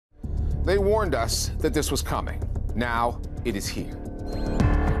They warned us that this was coming. Now it is here.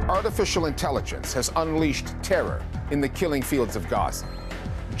 Artificial intelligence has unleashed terror in the killing fields of Gaza.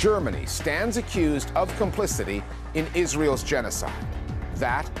 Germany stands accused of complicity in Israel's genocide.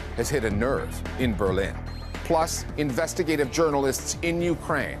 That has hit a nerve in Berlin. Plus, investigative journalists in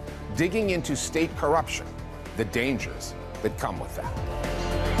Ukraine digging into state corruption, the dangers that come with that.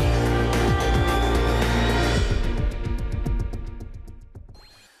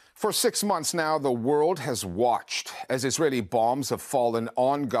 For 6 months now, the world has watched as Israeli bombs have fallen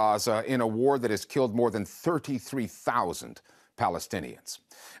on Gaza in a war that has killed more than 33,000 Palestinians.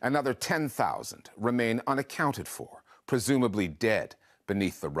 Another 10,000 remain unaccounted for, presumably dead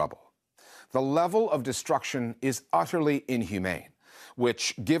beneath the rubble. The level of destruction is utterly inhumane,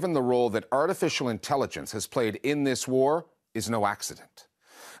 which, given the role that artificial intelligence has played in this war, is no accident.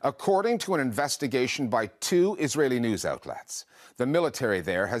 According to an investigation by 2 Israeli news outlets, the military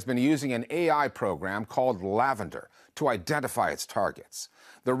there has been using an AI program called Lavender to identify its targets.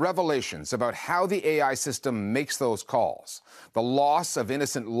 The revelations about how the AI system makes those calls, the loss of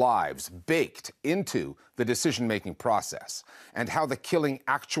innocent lives baked into the decision-making process, and how the killing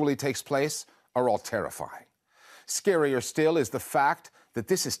actually takes place are all terrifying. Scarier still is the fact that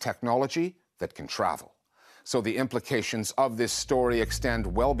this is technology that can travel. So the implications of this story extend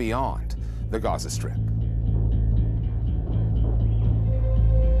well beyond the Gaza Strip.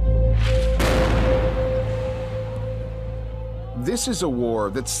 This is a war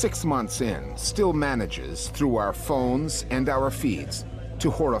that 6 months in still manages, through our phones and our feeds,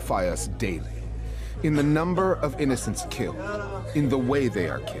 to horrify us daily. In the number of innocents killed, in the way they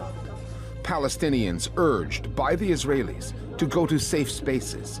are killed. Palestinians urged by the Israelis to go to safe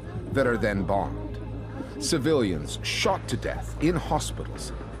spaces that are then bombed. Civilians shot to death in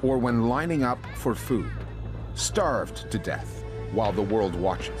hospitals or when lining up for food. Starved to death while the world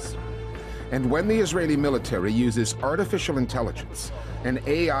watches. And when the Israeli military uses artificial intelligence, an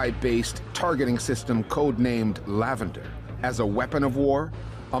AI-based targeting system codenamed Lavender, as a weapon of war,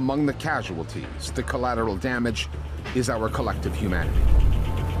 among the casualties, the collateral damage, is our collective humanity.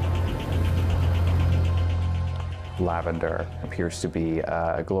 Lavender appears to be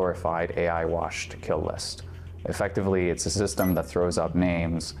a glorified AI-washed kill list. Effectively, it's a system that throws up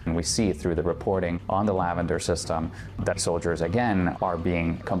names, and we see through the reporting on the Lavender system that soldiers, again, are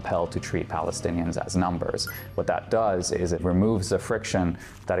being compelled to treat Palestinians as numbers. What that does is it removes the friction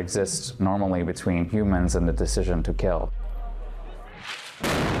that exists normally between humans and the decision to kill.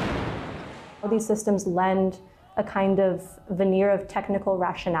 These systems lend a kind of veneer of technical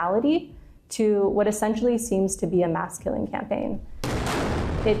rationality to what essentially seems to be a mass killing campaign.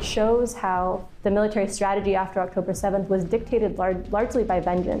 It shows how the military strategy after October 7th was dictated largely by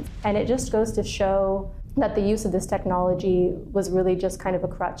vengeance. And it just goes to show that the use of this technology was really just kind of a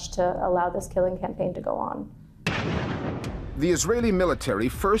crutch to allow this killing campaign to go on. The Israeli military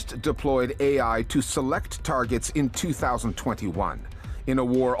first deployed AI to select targets in 2021 in a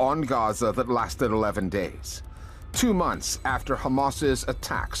war on Gaza that lasted 11 days. 2 months after Hamas's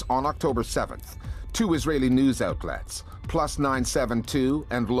attacks on October 7th, 2 Israeli news outlets, Plus 972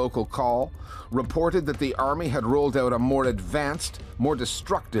 and Local Call, reported that the army had rolled out a more advanced, more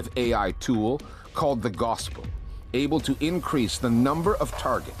destructive AI tool called the Gospel, able to increase the number of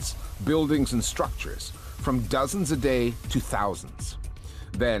targets, buildings and structures from dozens a day to thousands.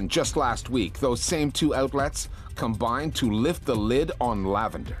 Then, just last week, those same 2 outlets combined to lift the lid on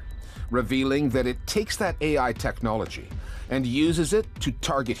Lavender, revealing that it takes that AI technology and uses it to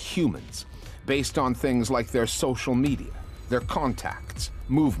target humans based on things like their social media, their contacts,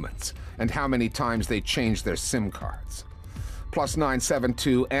 movements, and how many times they change their SIM cards. Plus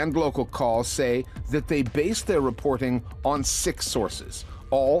 972 and Local Call say that they base their reporting on 6 sources,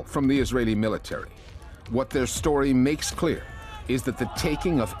 all from the Israeli military. What their story makes clear is that the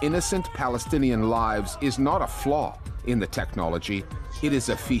taking of innocent Palestinian lives is not a flaw in the technology, it is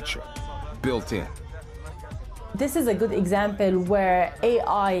a feature built in. This is a good example where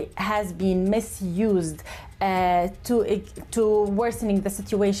AI has been misused to worsening the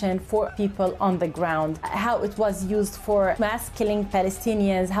situation for people on the ground. How it was used for mass killing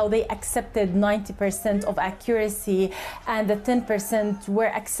Palestinians, how they accepted 90% of accuracy and the 10% were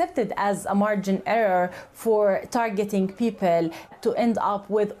accepted as a margin error for targeting people, to end up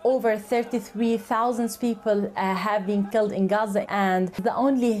with over 33,000 people have been killed in Gaza. And the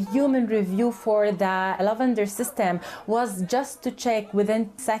only human review for the Lavender system was just to check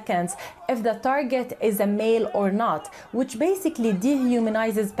within seconds if the target is a male male or not, which basically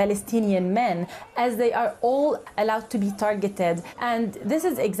dehumanizes Palestinian men as they are all allowed to be targeted. And this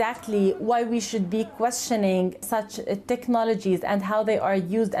is exactly why we should be questioning such technologies and how they are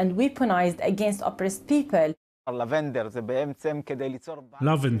used and weaponized against oppressed people.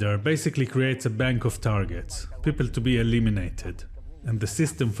 Lavender basically creates a bank of targets, people to be eliminated, and the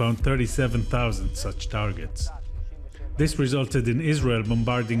system found 37,000 such targets. This resulted in Israel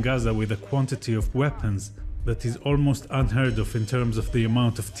bombarding Gaza with a quantity of weapons that is almost unheard of in terms of the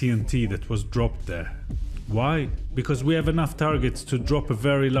amount of TNT that was dropped there. Why? Because we have enough targets to drop a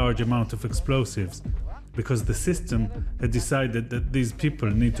very large amount of explosives, because the system had decided that these people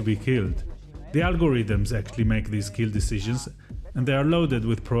need to be killed. The algorithms actually make these kill decisions, and they are loaded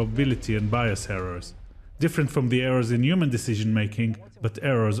with probability and bias errors. Different from the errors in human decision making, but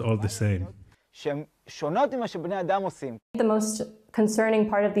errors all the same. The most concerning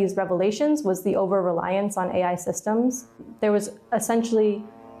part of these revelations was the over-reliance on AI systems. There was essentially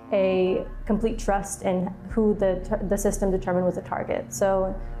a complete trust in who the system determined was a target.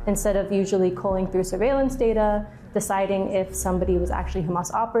 So instead of usually culling through surveillance data, deciding if somebody was actually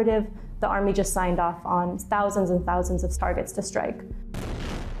Hamas operative, the army just signed off on thousands and thousands of targets to strike.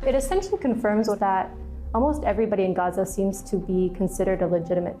 It essentially confirms that almost everybody in Gaza seems to be considered a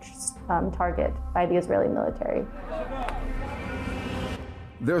legitimate target by the Israeli military.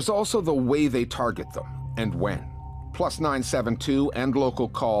 There's also the way they target them and when. Plus 972 and Local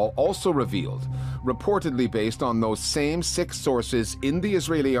Call also revealed, reportedly based on those same 6 sources in the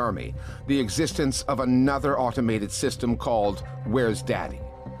Israeli army, the existence of another automated system called Where's Daddy?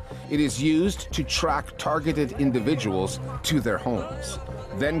 It is used to track targeted individuals to their homes.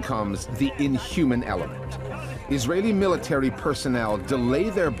 Then comes the inhuman element. Israeli military personnel delay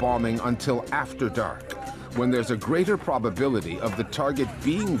their bombing until after dark, when there's a greater probability of the target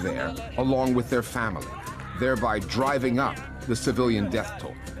being there along with their family, thereby driving up the civilian death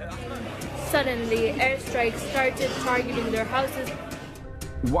toll. Suddenly, airstrikes started targeting their houses.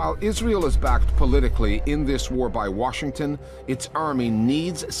 While Israel is backed politically in this war by Washington, its army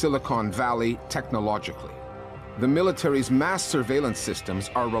needs Silicon Valley technologically. The military's mass surveillance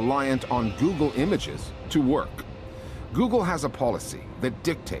systems are reliant on Google images to work. Google has a policy that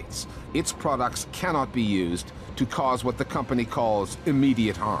dictates its products cannot be used to cause what the company calls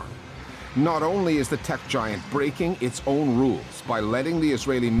immediate harm. Not only is the tech giant breaking its own rules by letting the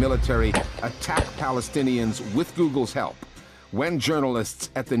Israeli military attack Palestinians with Google's help, when journalists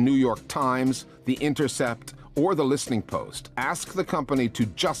at the New York Times, The Intercept, or The Listening Post ask the company to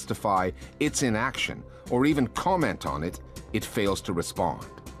justify its inaction or even comment on it, it fails to respond.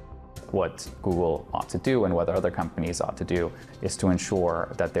 What Google ought to do and what other companies ought to do is to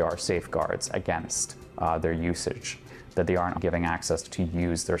ensure that there are safeguards against their usage, that they aren't giving access to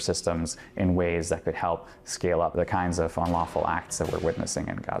use their systems in ways that could help scale up the kinds of unlawful acts that we're witnessing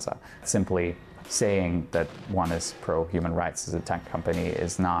in Gaza. Simply saying that one is pro-human rights as a tech company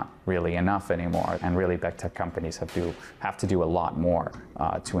is not really enough anymore, and really big tech companies have to do a lot more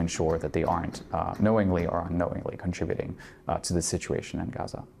to ensure that they aren't knowingly or unknowingly contributing to the situation in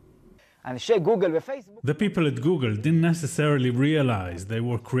Gaza. The people at Google didn't necessarily realize they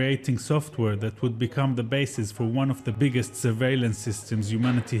were creating software that would become the basis for one of the biggest surveillance systems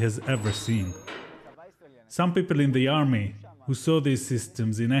humanity has ever seen. Some people in the army who saw these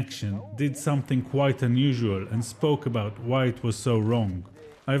systems in action did something quite unusual and spoke about why it was so wrong.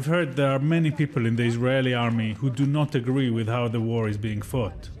 I've heard there are many people in the Israeli army who do not agree with how the war is being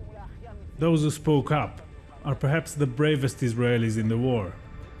fought. Those who spoke up are perhaps the bravest Israelis in the war.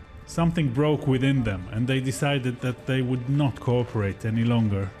 Something broke within them, and they decided that they would not cooperate any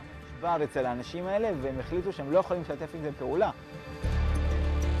longer.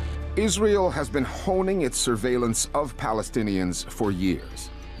 Israel has been honing its surveillance of Palestinians for years.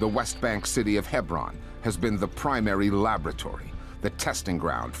 The West Bank city of Hebron has been the primary laboratory, the testing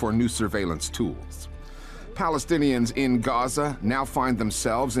ground for new surveillance tools. Palestinians in Gaza now find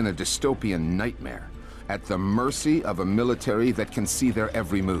themselves in a dystopian nightmare, at the mercy of a military that can see their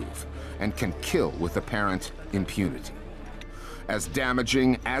every move and can kill with apparent impunity. As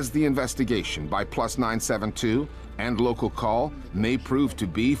damaging as the investigation by Plus 972 and Local Call may prove to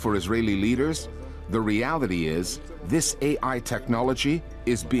be for Israeli leaders, the reality is this AI technology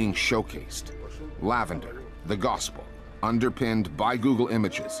is being showcased. Lavender, the gospel, underpinned by Google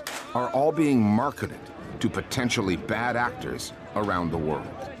images, are all being marketed to potentially bad actors around the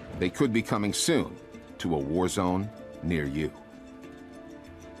world. They could be coming soon to a war zone near you.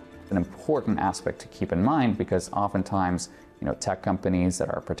 An important aspect to keep in mind, because oftentimes tech companies that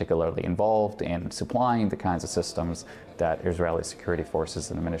are particularly involved in supplying the kinds of systems, that Israeli security forces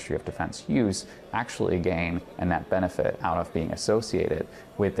and the Ministry of Defense use actually gain a net benefit out of being associated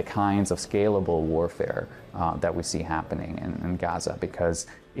with the kinds of scalable warfare that we see happening in Gaza, because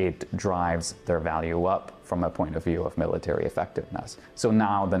it drives their value up from a point of view of military effectiveness. So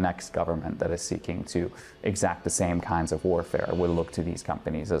now the next government that is seeking to exact the same kinds of warfare will look to these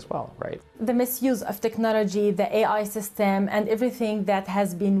companies as well, right? The misuse of technology, the AI system, and everything that has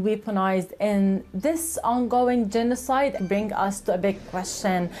been weaponized in this ongoing genocide bring us to a big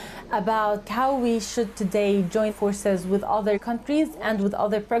question about how we should today join forces with other countries and with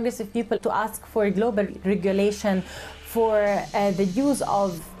other progressive people to ask for global regulation for the use of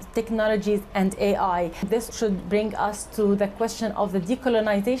technologies and AI. This should bring us to the question of the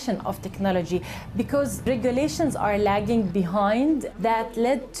decolonization of technology, because regulations are lagging behind that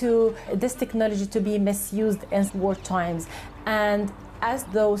led to this technology to be misused in war times. And as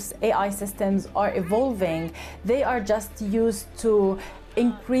those AI systems are evolving, they are just used to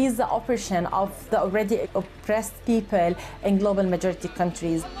increase the oppression of the already oppressed people in global majority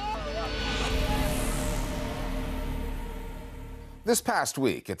countries. This past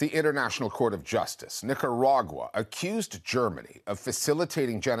week at the International Court of Justice, Nicaragua accused Germany of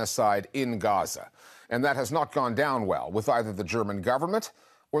facilitating genocide in Gaza. And that has not gone down well with either the German government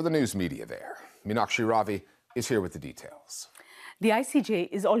or the news media there. Meenakshi Ravi is here with the details. The ICJ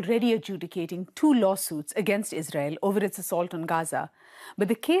is already adjudicating 2 lawsuits against Israel over its assault on Gaza. But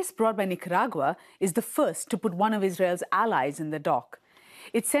the case brought by Nicaragua is the first to put one of Israel's allies in the dock.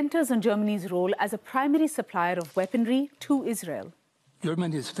 It centers on Germany's role as a primary supplier of weaponry to Israel.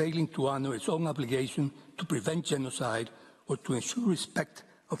 Germany is failing to honor its own obligation to prevent genocide or to ensure respect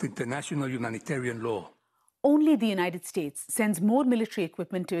of international humanitarian law. Only the United States sends more military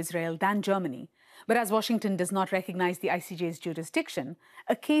equipment to Israel than Germany. But as Washington does not recognize the ICJ's jurisdiction,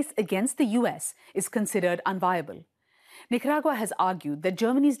 a case against the US is considered unviable. Nicaragua has argued that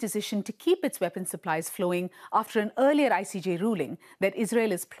Germany's decision to keep its weapon supplies flowing after an earlier ICJ ruling that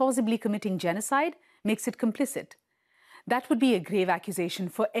Israel is plausibly committing genocide makes it complicit. That would be a grave accusation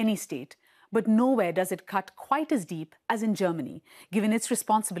for any state, but nowhere does it cut quite as deep as in Germany, given its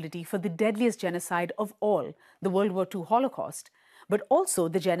responsibility for the deadliest genocide of all, the World War II Holocaust, but also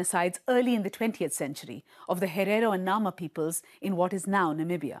the genocides early in the 20th century of the Herero and Nama peoples in what is now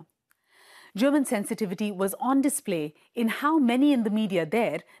Namibia. German sensitivity was on display in how many in the media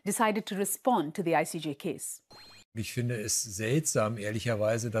there decided to respond to the ICJ case. Ich finde es seltsam,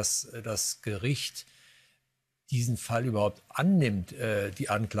 ehrlicherweise, dass das Gericht diesen Fall überhaupt annimmt, die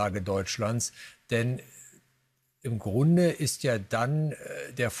Anklage Deutschlands. Denn im Grunde ist ja dann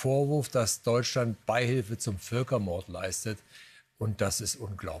der Vorwurf, dass Deutschland Beihilfe zum Völkermord leistet. Und das ist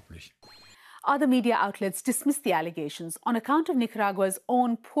unglaublich. Other media outlets dismissed the allegations on account of Nicaragua's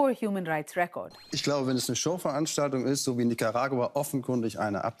own poor human rights record. Ich glaube, wenn es eine Showveranstaltung ist, so wie Nicaragua offenkundig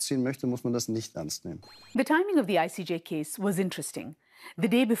eine abziehen möchte, muss man das nicht ernst nehmen. The timing of the ICJ case was interesting. The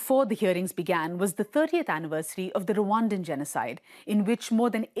day before the hearings began was the 30th anniversary of the Rwandan genocide, in which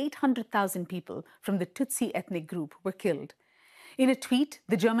more than 800,000 people from the Tutsi ethnic group were killed. In a tweet,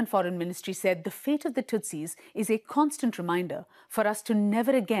 the German Foreign Ministry said the fate of the Tutsis is a constant reminder for us to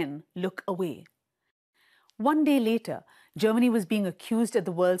never again look away. One day later, Germany was being accused at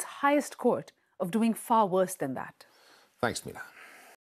the world's highest court of doing far worse than that. Thanks, Meena.